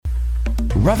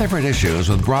Rutherford Issues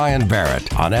with Brian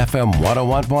Barrett on FM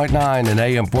 101.9 and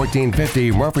AM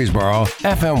 1450 Murfreesboro,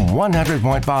 FM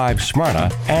 100.5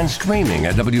 Smyrna, and streaming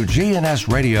at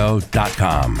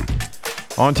WGNSradio.com.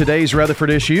 On today's Rutherford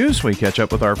Issues, we catch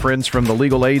up with our friends from the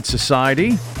Legal Aid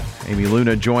Society. Amy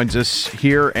Luna joins us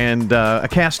here, and a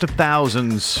cast of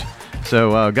thousands.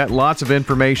 So got lots of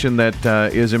information that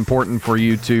is important for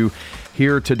you to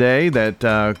hear today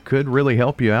that could really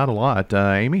help you out a lot.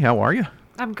 Amy, how are you?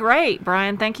 I'm great,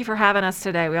 Brian. Thank you for having us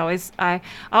today. I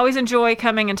always enjoy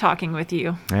coming and talking with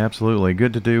you. Absolutely.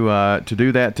 Good to do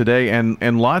that today,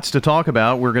 and lots to talk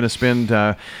about. We're going to spend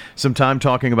some time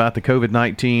talking about the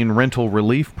COVID-19 rental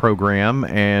relief program,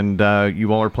 and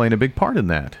you all are playing a big part in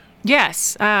that.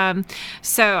 Yes.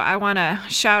 So I want to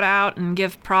shout out and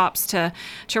give props to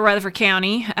Rutherford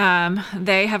County.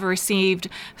 They have received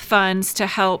funds to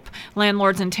help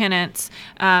landlords and tenants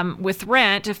with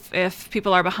rent if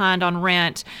people are behind on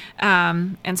rent.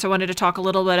 And so I wanted to talk a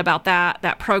little bit about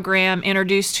that program,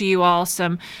 introduce to you all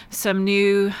some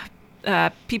new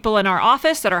people in our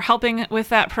office that are helping with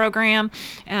that program,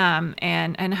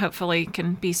 and hopefully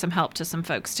can be some help to some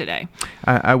folks today.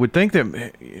 I would think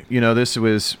that, this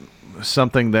was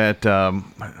something that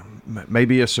may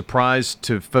be a surprise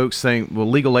to folks saying, well,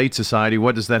 Legal Aid Society,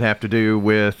 what does that have to do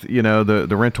with,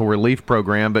 the rental relief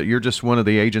program? But you're just one of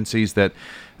the agencies that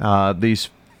these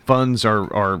funds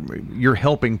you're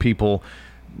helping people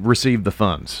receive the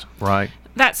funds, right?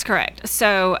 That's correct.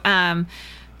 So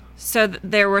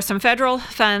there were some federal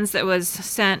funds that was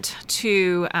sent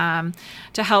to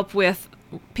help with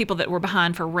people that were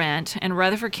behind for rent, and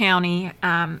Rutherford County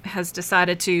has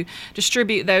decided to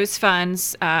distribute those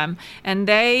funds, and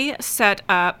they set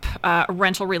up a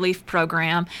rental relief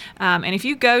program. And if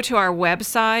you go to our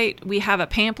website, we have a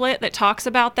pamphlet that talks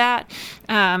about that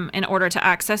in order to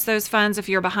access those funds if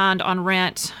you're behind on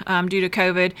rent due to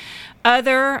COVID.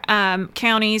 Other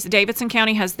counties, Davidson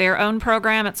County has their own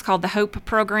program. It's called the HOPE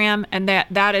program, and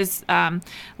that is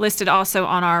listed also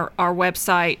on our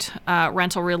website,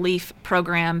 rental relief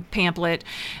program pamphlet.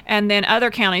 And then other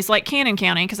counties like Cannon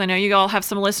County, because I know you all have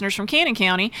some listeners from Cannon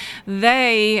County,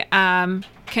 they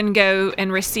can go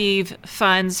and receive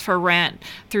funds for rent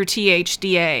through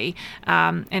THDA.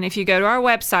 And if you go to our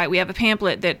website, we have a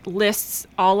pamphlet that lists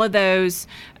all of those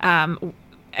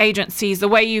agencies, the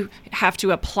way you have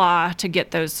to apply to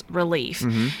get those relief.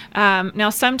 Mm-hmm. Now,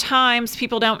 sometimes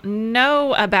people don't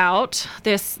know about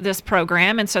this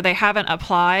program, and so they haven't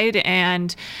applied,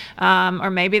 and or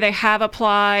maybe they have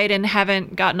applied and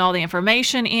haven't gotten all the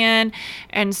information in,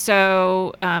 and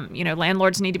so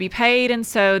landlords need to be paid, and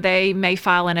so they may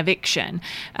file an eviction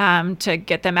to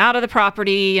get them out of the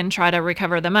property and try to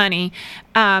recover the money.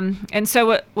 And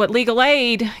so what Legal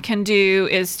Aid can do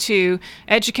is to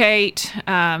educate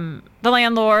the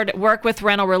landlord, work with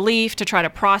rental relief to try to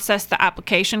process the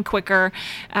application quicker,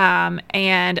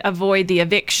 and avoid the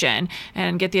eviction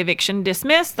and get the eviction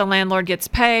dismissed. The landlord gets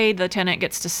paid, the tenant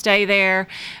gets to stay there,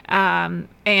 and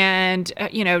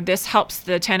this helps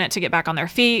the tenant to get back on their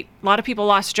feet. A lot of people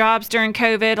lost jobs during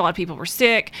COVID. A lot of people were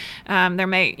sick.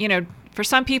 For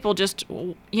some people, just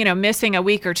missing a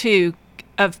week or two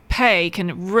of pay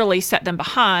can really set them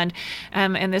behind,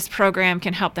 and this program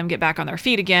can help them get back on their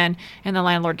feet again, and the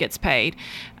landlord gets paid.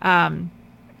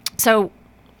 So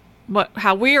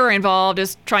how we are involved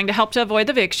is trying to help to avoid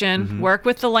the eviction, mm-hmm. work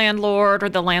with the landlord or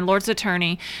the landlord's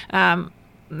attorney.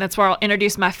 That's where I'll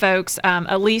introduce my folks.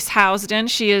 Elise Housden,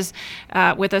 she is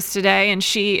with us today, and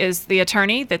she is the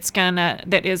attorney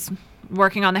that is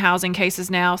working on the housing cases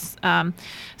now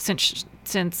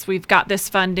since we've got this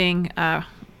funding.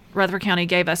 Rutherford County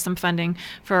gave us some funding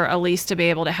for Elise to be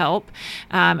able to help.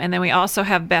 And then we also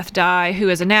have Beth Dye, who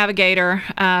is a navigator.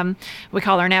 We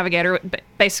call her navigator. But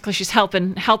basically, she's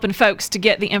helping folks to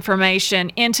get the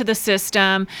information into the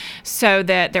system so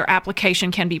that their application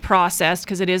can be processed,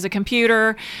 because it is a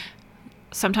computer.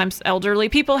 Sometimes elderly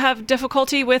people have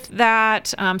difficulty with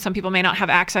that. Some people may not have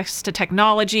access to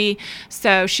technology,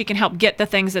 so she can help get the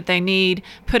things that they need,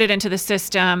 put it into the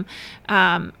system.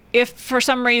 If for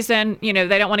some reason, they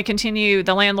don't want to continue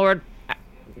the landlord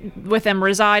with them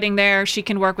residing there, she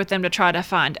can work with them to try to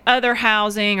find other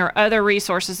housing or other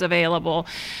resources available.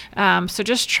 So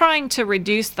just trying to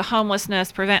reduce the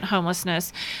homelessness, prevent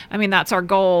homelessness. I mean, that's our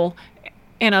goal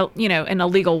in a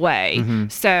legal way. Mm-hmm.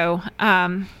 So,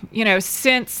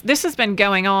 since this has been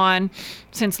going on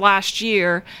since last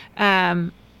year,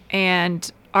 and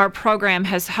our program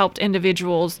has helped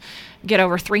individuals get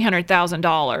over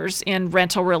 $300,000 in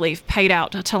rental relief paid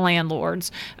out to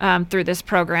landlords through this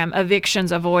program.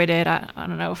 Evictions avoided, I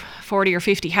don't know, 40 or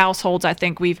 50 households I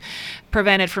think we've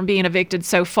prevented from being evicted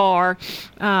so far.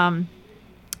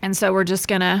 And so we're just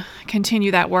going to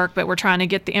continue that work, but we're trying to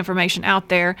get the information out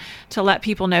there to let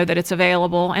people know that it's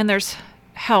available, and there's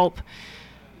help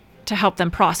to help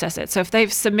them process it. So if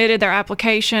they've submitted their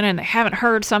application and they haven't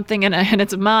heard something and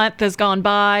it's a month has gone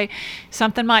by,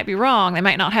 something might be wrong. They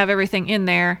might not have everything in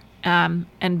there,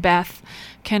 and Beth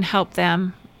can help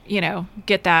them,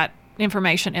 get that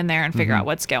information in there and figure out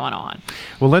what's going on.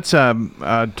 Well, let's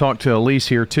talk to Elise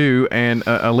here too, and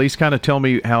Elise, kind of tell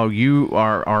me how you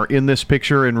are in this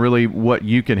picture and really what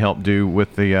you can help do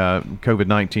with the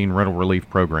COVID-19 rental relief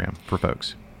program for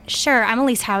folks. Sure. I'm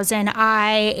Elise Housen.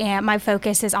 My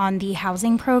focus is on the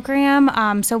housing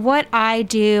program. So what I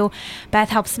do, Beth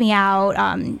helps me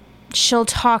out. She'll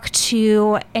talk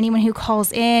to anyone who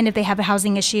calls in if they have a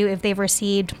housing issue, if they've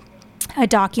received a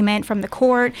document from the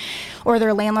court or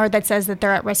their landlord that says that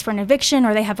they're at risk for an eviction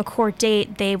or they have a court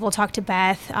date. They will talk to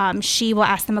Beth. She will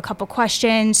ask them a couple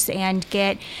questions and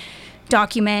get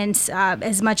documents,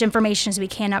 as much information as we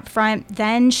can up front.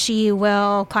 Then she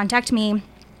will contact me.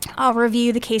 I'll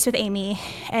review the case with Amy,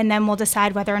 and then we'll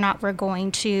decide whether or not we're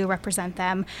going to represent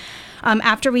them.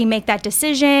 After we make that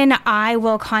decision, I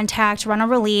will contact Rental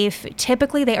Relief.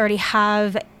 Typically, they already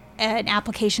have an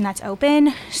application that's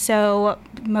open, so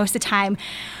most of the time,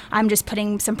 I'm just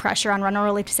putting some pressure on Rental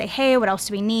Relief to say, hey, what else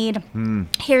do we need?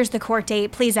 Here's the court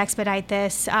date. Please expedite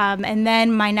this. And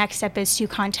then my next step is to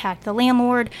contact the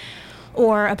landlord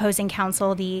or opposing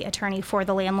counsel, the attorney for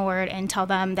the landlord, and tell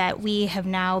them that we have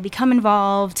now become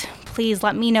involved. Please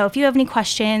let me know if you have any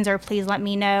questions, or please let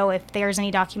me know if there's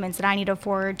any documents that I need to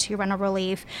forward to Rental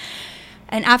Relief.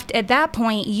 And at that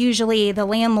point, usually the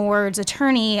landlord's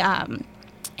attorney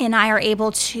and I are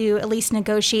able to at least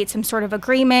negotiate some sort of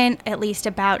agreement, at least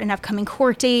about an upcoming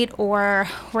court date, or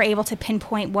we're able to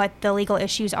pinpoint what the legal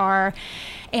issues are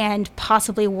and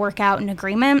possibly work out an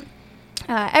agreement.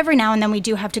 Every now and then we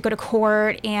do have to go to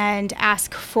court and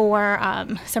ask for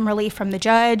some relief from the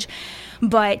judge,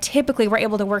 but typically we're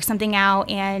able to work something out,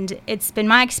 and it's been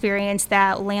my experience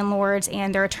that landlords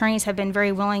and their attorneys have been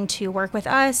very willing to work with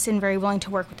us and very willing to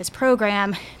work with this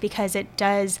program because it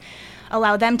does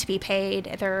allow them to be paid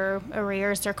their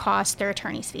arrears, their costs, their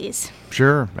attorney's fees.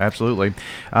 Sure, absolutely.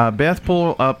 Beth,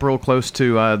 pull up real close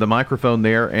to the microphone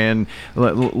there, and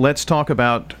let's talk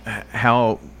about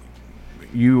how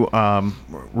you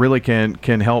really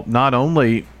can help not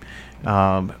only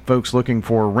folks looking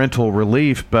for rental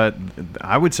relief, but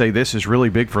I would say this is really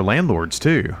big for landlords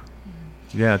too.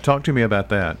 Yeah, talk to me about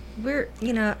that. We're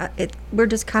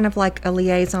just kind of like a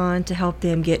liaison to help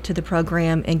them get to the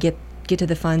program and get to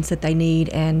the funds that they need,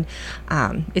 and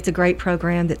it's a great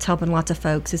program that's helping lots of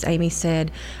folks. As Amy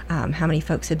said, how many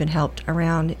folks have been helped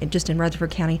around just in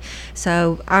Rutherford County.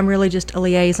 So I'm really just a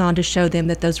liaison to show them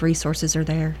that those resources are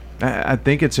there. I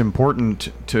think it's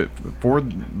important for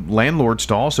landlords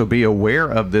to also be aware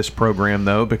of this program,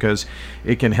 though, because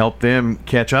it can help them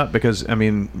catch up, because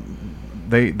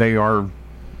they are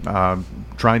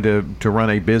trying to run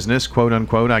a business, quote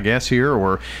unquote, I guess here,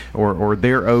 or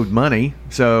they're owed money.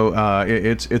 So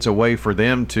it's a way for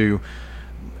them to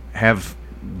have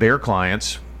their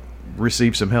clients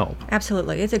receive some help.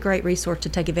 Absolutely. It's a great resource to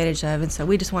take advantage of. And so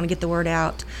we just want to get the word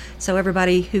out so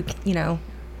everybody who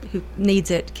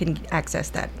needs it can access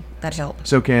that help.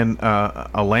 So can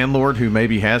a landlord who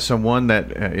maybe has someone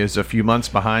that is a few months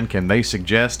behind, can they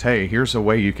suggest, hey, here's a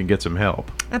way you can get some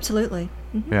help? Absolutely.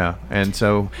 Mm-hmm. Yeah, and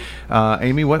so,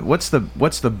 Amy, what's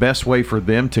the best way for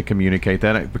them to communicate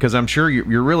that? Because I'm sure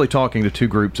you're really talking to two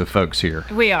groups of folks here.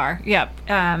 We are, yep.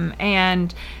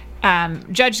 And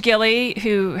Judge Gilley,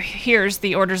 who hears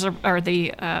the orders or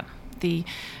the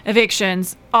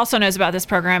evictions, also knows about this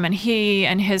program, and he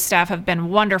and his staff have been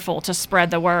wonderful to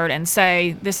spread the word and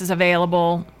say this is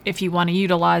available if you want to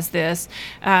utilize this.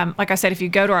 Like I said, if you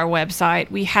go to our website,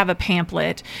 we have a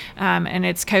pamphlet, and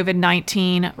it's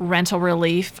COVID-19 Rental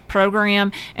Relief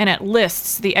Program, and it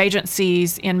lists the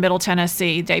agencies in Middle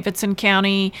Tennessee, Davidson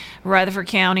County, Rutherford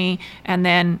County, and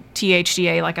then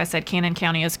THDA. Like I said, Cannon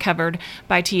County is covered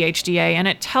by THDA, and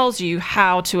it tells you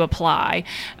how to apply,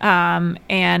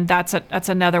 and that's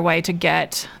another way to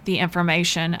get the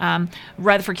information.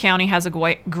 Rutherford County has a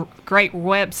great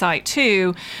website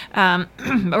too.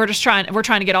 We're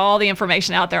trying to get all the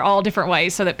information out there, all different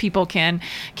ways, so that people can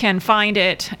find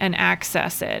it and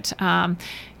access it. And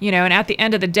at the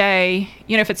end of the day,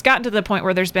 if it's gotten to the point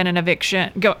where there's been an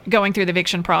eviction, going through the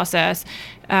eviction process,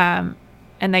 and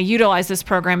they utilize this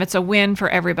program, it's a win for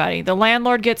everybody. The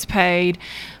landlord gets paid,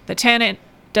 the tenant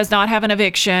does not have an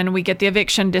eviction, we get the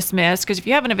eviction dismissed, because if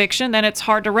you have an eviction, then it's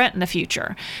hard to rent in the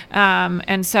future.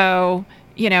 And so,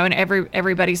 and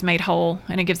everybody's made whole,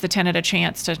 and it gives the tenant a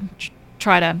chance to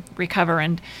try to recover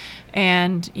and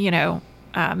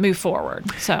move forward.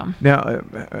 So now,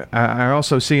 I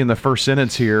also see in the first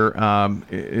sentence here,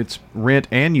 it's rent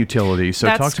and utilities. So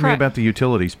That's talk to me correct. about the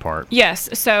utilities part. yes,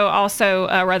 so also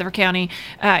Rutherford County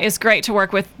is great to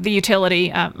work with the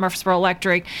utility, Murfreesboro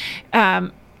Electric.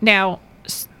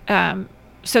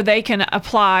 So they can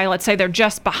apply, let's say they're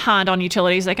just behind on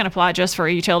utilities, they can apply just for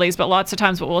utilities, but lots of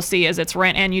times what we'll see is it's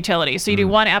rent and utilities. So you do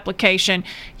one application,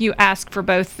 you ask for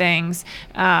both things,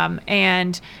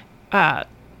 and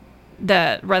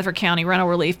the Rutherford County Rental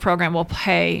Relief Program will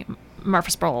pay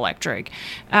Murfreesboro Electric.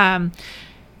 And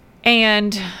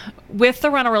with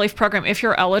the Rental Relief Program, if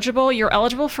you're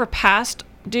eligible for past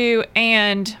due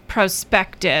and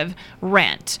prospective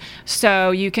rent. So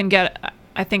you can get,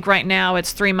 I think right now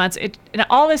it's 3 months. And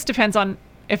all this depends on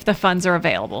if the funds are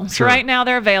available. So Sure. right now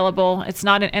they're available. It's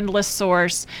not an endless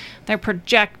source. They're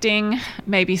projecting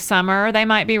maybe summer they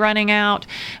might be running out,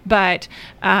 but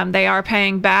they are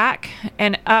paying back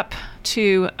and up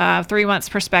to 3 months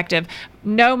perspective,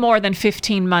 no more than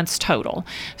 15 months total.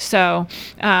 So,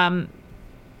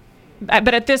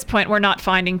 but at this point, we're not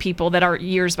finding people that are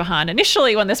years behind.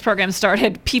 Initially, when this program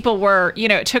started, people were,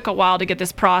 it took a while to get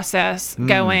this process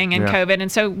going and yeah. COVID.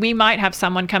 And so we might have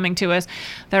someone coming to us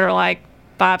that are like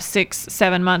 5, 6,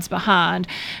 7 months behind.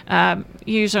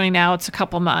 Usually now it's a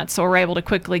couple months, so we're able to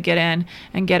quickly get in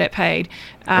and get it paid.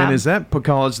 And is that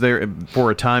because for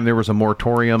a time there was a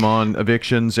moratorium on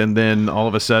evictions, and then all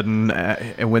of a sudden,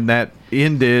 and when that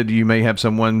ended, you may have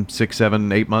someone 6,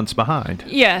 7, 8 months behind?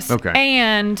 Yes. Okay.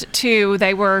 And two,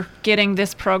 they were getting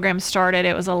this program started.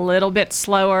 It was a little bit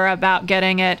slower about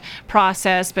getting it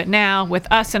processed, but now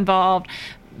with us involved,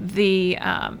 the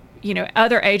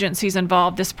other agencies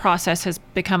involved, this process has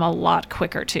become a lot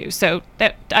quicker too. So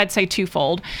that, I'd say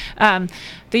twofold.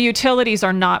 The utilities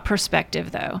are not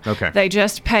prospective though. Okay. They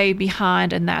just pay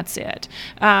behind and that's it.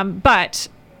 But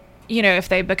if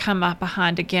they become up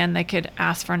behind again, they could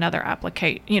ask for another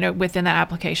within that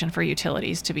application for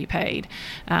utilities to be paid.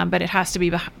 But it has to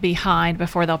be behind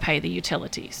before they'll pay the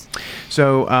utilities.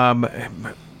 So,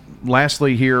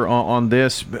 lastly here on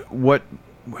this,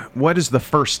 what is the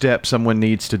first step someone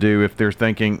needs to do if they're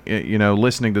thinking,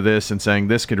 listening to this and saying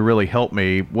this could really help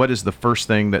me? What is the first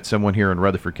thing that someone here in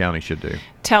Rutherford County should do?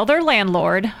 Tell their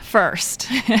landlord first.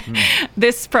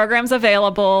 This program's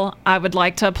available. I would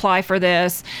like to apply for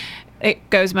this. It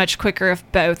goes much quicker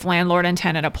if both landlord and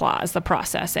tenant applies, the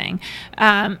processing.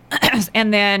 And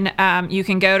then you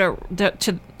can go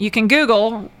you can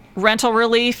Google rental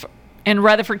relief in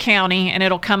Rutherford County, and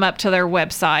it'll come up to their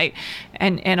website,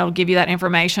 and it'll give you that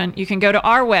information. You can go to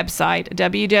our website,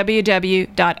 www.las.org,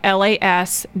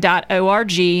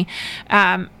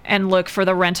 and look for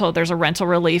the rental. There's a rental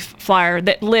relief flyer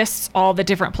that lists all the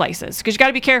different places. Because you got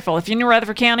to be careful. If you're in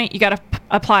Rutherford County, you got to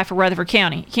apply for Rutherford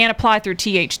County. You can't apply through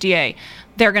THDA.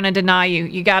 They're going to deny you.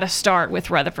 You got to start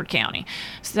with Rutherford County.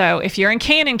 So if you're in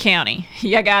Cannon County,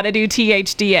 you got to do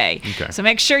THDA. Okay. So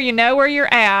make sure you know where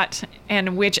you're at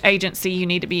and which agency you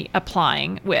need to be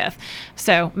applying with.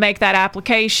 So make that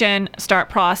application, start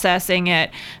processing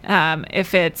it.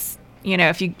 If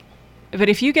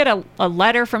you get a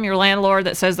letter from your landlord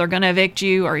that says they're going to evict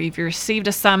you, or if you received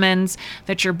a summons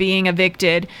that you're being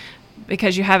evicted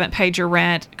because you haven't paid your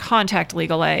rent, contact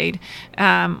legal aid.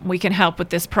 We can help with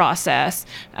this process.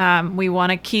 We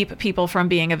want to keep people from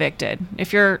being evicted.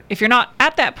 If you're not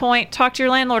at that point, talk to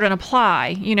your landlord and apply.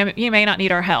 You may not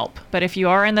need our help, but if you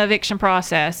are in the eviction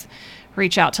process,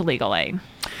 reach out to legal aid.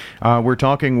 We're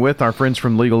talking with our friends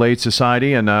from Legal Aid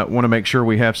Society, and want to make sure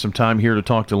we have some time here to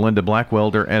talk to Linda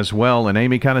Blackwelder as well. And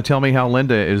Amy, kind of tell me how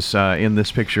Linda is in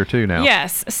this picture too now.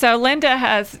 Yes. So Linda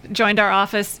has joined our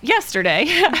office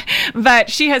yesterday,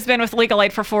 but she has been with Legal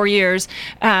Aid for 4 years.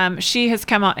 She has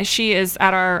come on. She is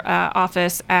at our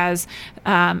office as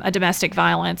a domestic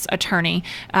violence attorney,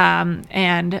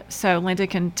 and so Linda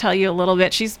can tell you a little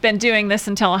bit. She's been doing this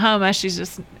in Tullahoma. She's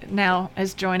just now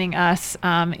is joining us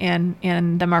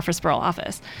in the Murfreesboro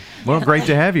office. Well, great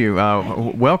to have you.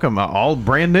 Welcome. All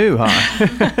brand new,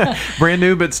 huh? Brand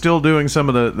new, but still doing some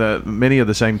of the many of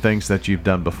the same things that you've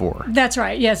done before. That's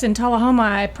right. Yes, in Tullahoma,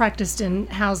 I practiced in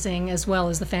housing as well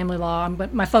as the family law.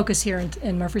 But my focus here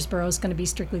in Murfreesboro is going to be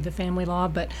strictly the family law.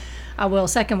 But I will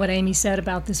second what Amy said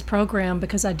about this program,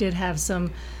 because I did have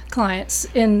some clients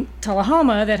in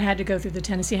Tullahoma that had to go through the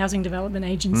Tennessee Housing Development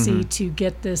Agency to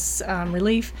get this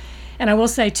relief. And I will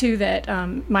say, too, that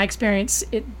my experience,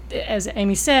 as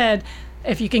Amy said,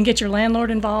 if you can get your landlord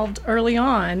involved early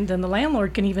on, then the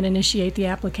landlord can even initiate the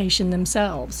application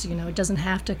themselves. It doesn't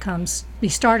have to be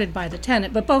started by the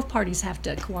tenant, but both parties have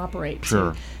to cooperate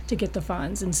Sure. to get the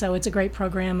funds. And so it's a great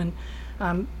program,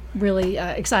 and really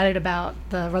excited about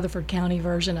the Rutherford County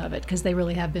version of it because they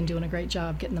really have been doing a great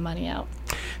job getting the money out.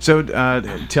 So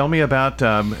tell me about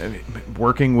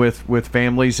working with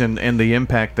families and the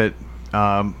impact that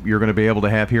you're going to be able to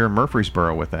have here in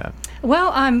Murfreesboro with that.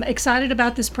 Well, I'm excited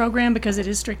about this program because it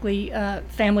is strictly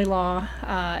family law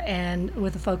and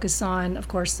with a focus on, of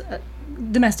course,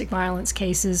 domestic violence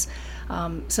cases.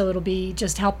 So it'll be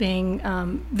just helping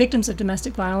victims of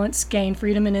domestic violence gain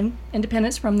freedom and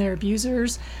independence from their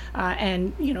abusers,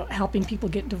 and helping people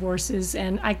get divorces.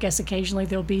 And I guess occasionally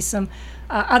there'll be some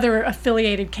other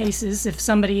affiliated cases. If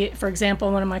somebody, for example,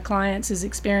 one of my clients is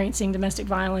experiencing domestic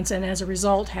violence and as a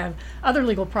result have other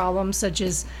legal problems such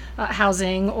as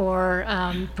housing, or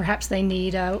perhaps they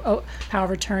need a power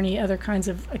of attorney, other kinds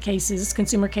of cases,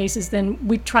 consumer cases, then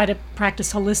we try to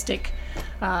practice holistic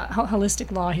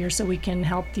law here so we can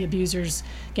help the abusers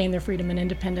gain their freedom and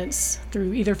independence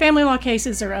through either family law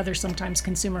cases or other sometimes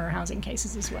consumer or housing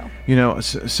cases as well.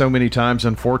 So many times,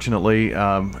 unfortunately,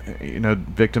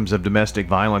 victims of domestic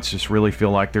violence just really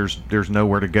feel like there's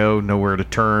nowhere to go, nowhere to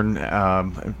turn,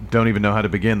 don't even know how to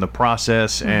begin the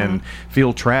process, and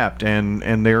feel trapped,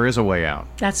 and there is a way out.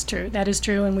 That's true. That is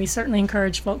true, and we certainly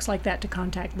encourage folks like that to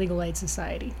contact Legal Aid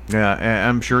Society. Yeah,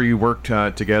 I'm sure you worked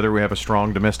together. We have a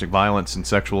strong domestic violence and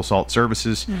sexual assault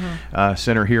services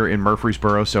center here in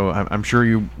Murfreesboro, so I'm sure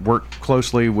you work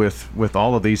closely with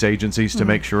all of these agencies to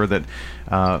make sure that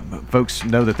folks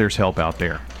know that there's help out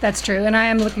there. That's true, and I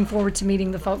am looking forward to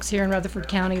meeting the folks here in Rutherford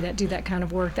County that do that kind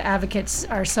of work. The advocates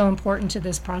are so important to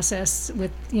this process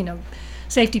with,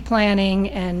 safety planning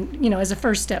and, as a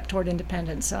first step toward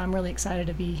independence. So I'm really excited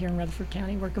to be here in Rutherford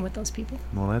County working with those people.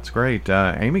 Well, that's great.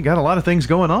 Amy, got a lot of things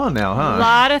going on now, huh? A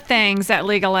lot of things at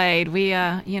Legal Aid. We,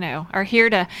 are here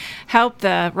to help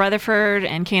the Rutherford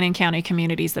and Cannon County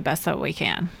communities the best that we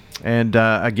can. And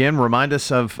again, remind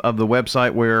us of the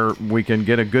website where we can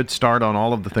get a good start on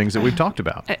all of the things that we've talked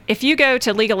about. If you go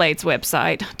to Legal Aid's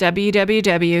website, www.las.org,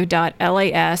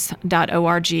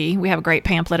 we have a great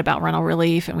pamphlet about rental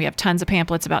relief, and we have tons of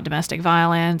pamphlets about domestic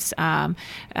violence,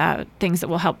 things that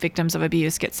will help victims of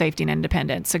abuse get safety and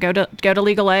independence. So go to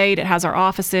Legal Aid. It has our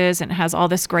offices, and it has all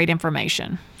this great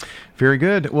information. Very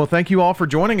good. Well, thank you all for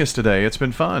joining us today. It's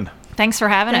been fun. Thanks for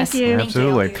having us. Thank you.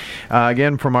 Absolutely.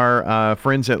 Again, from our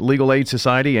friends at Legal Aid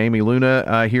Society, Amy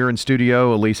Luna here in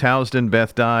studio, Elise Housden,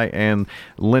 Beth Dye, and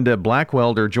Linda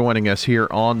Blackwelder joining us here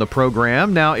on the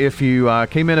program. Now, if you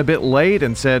came in a bit late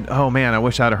and said, oh man, I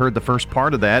wish I'd have heard the first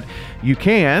part of that, you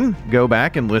can go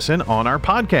back and listen on our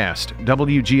podcast,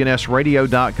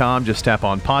 WGNSradio.com. Just tap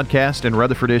on podcast and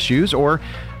Rutherford Issues, or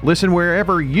listen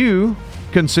wherever you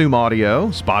consume audio,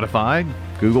 Spotify,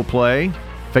 Google Play,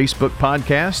 Facebook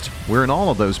podcast. We're in all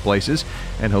of those places,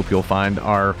 and hope you'll find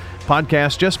our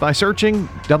podcast just by searching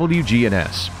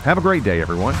WGNS. Have a great day,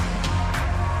 everyone.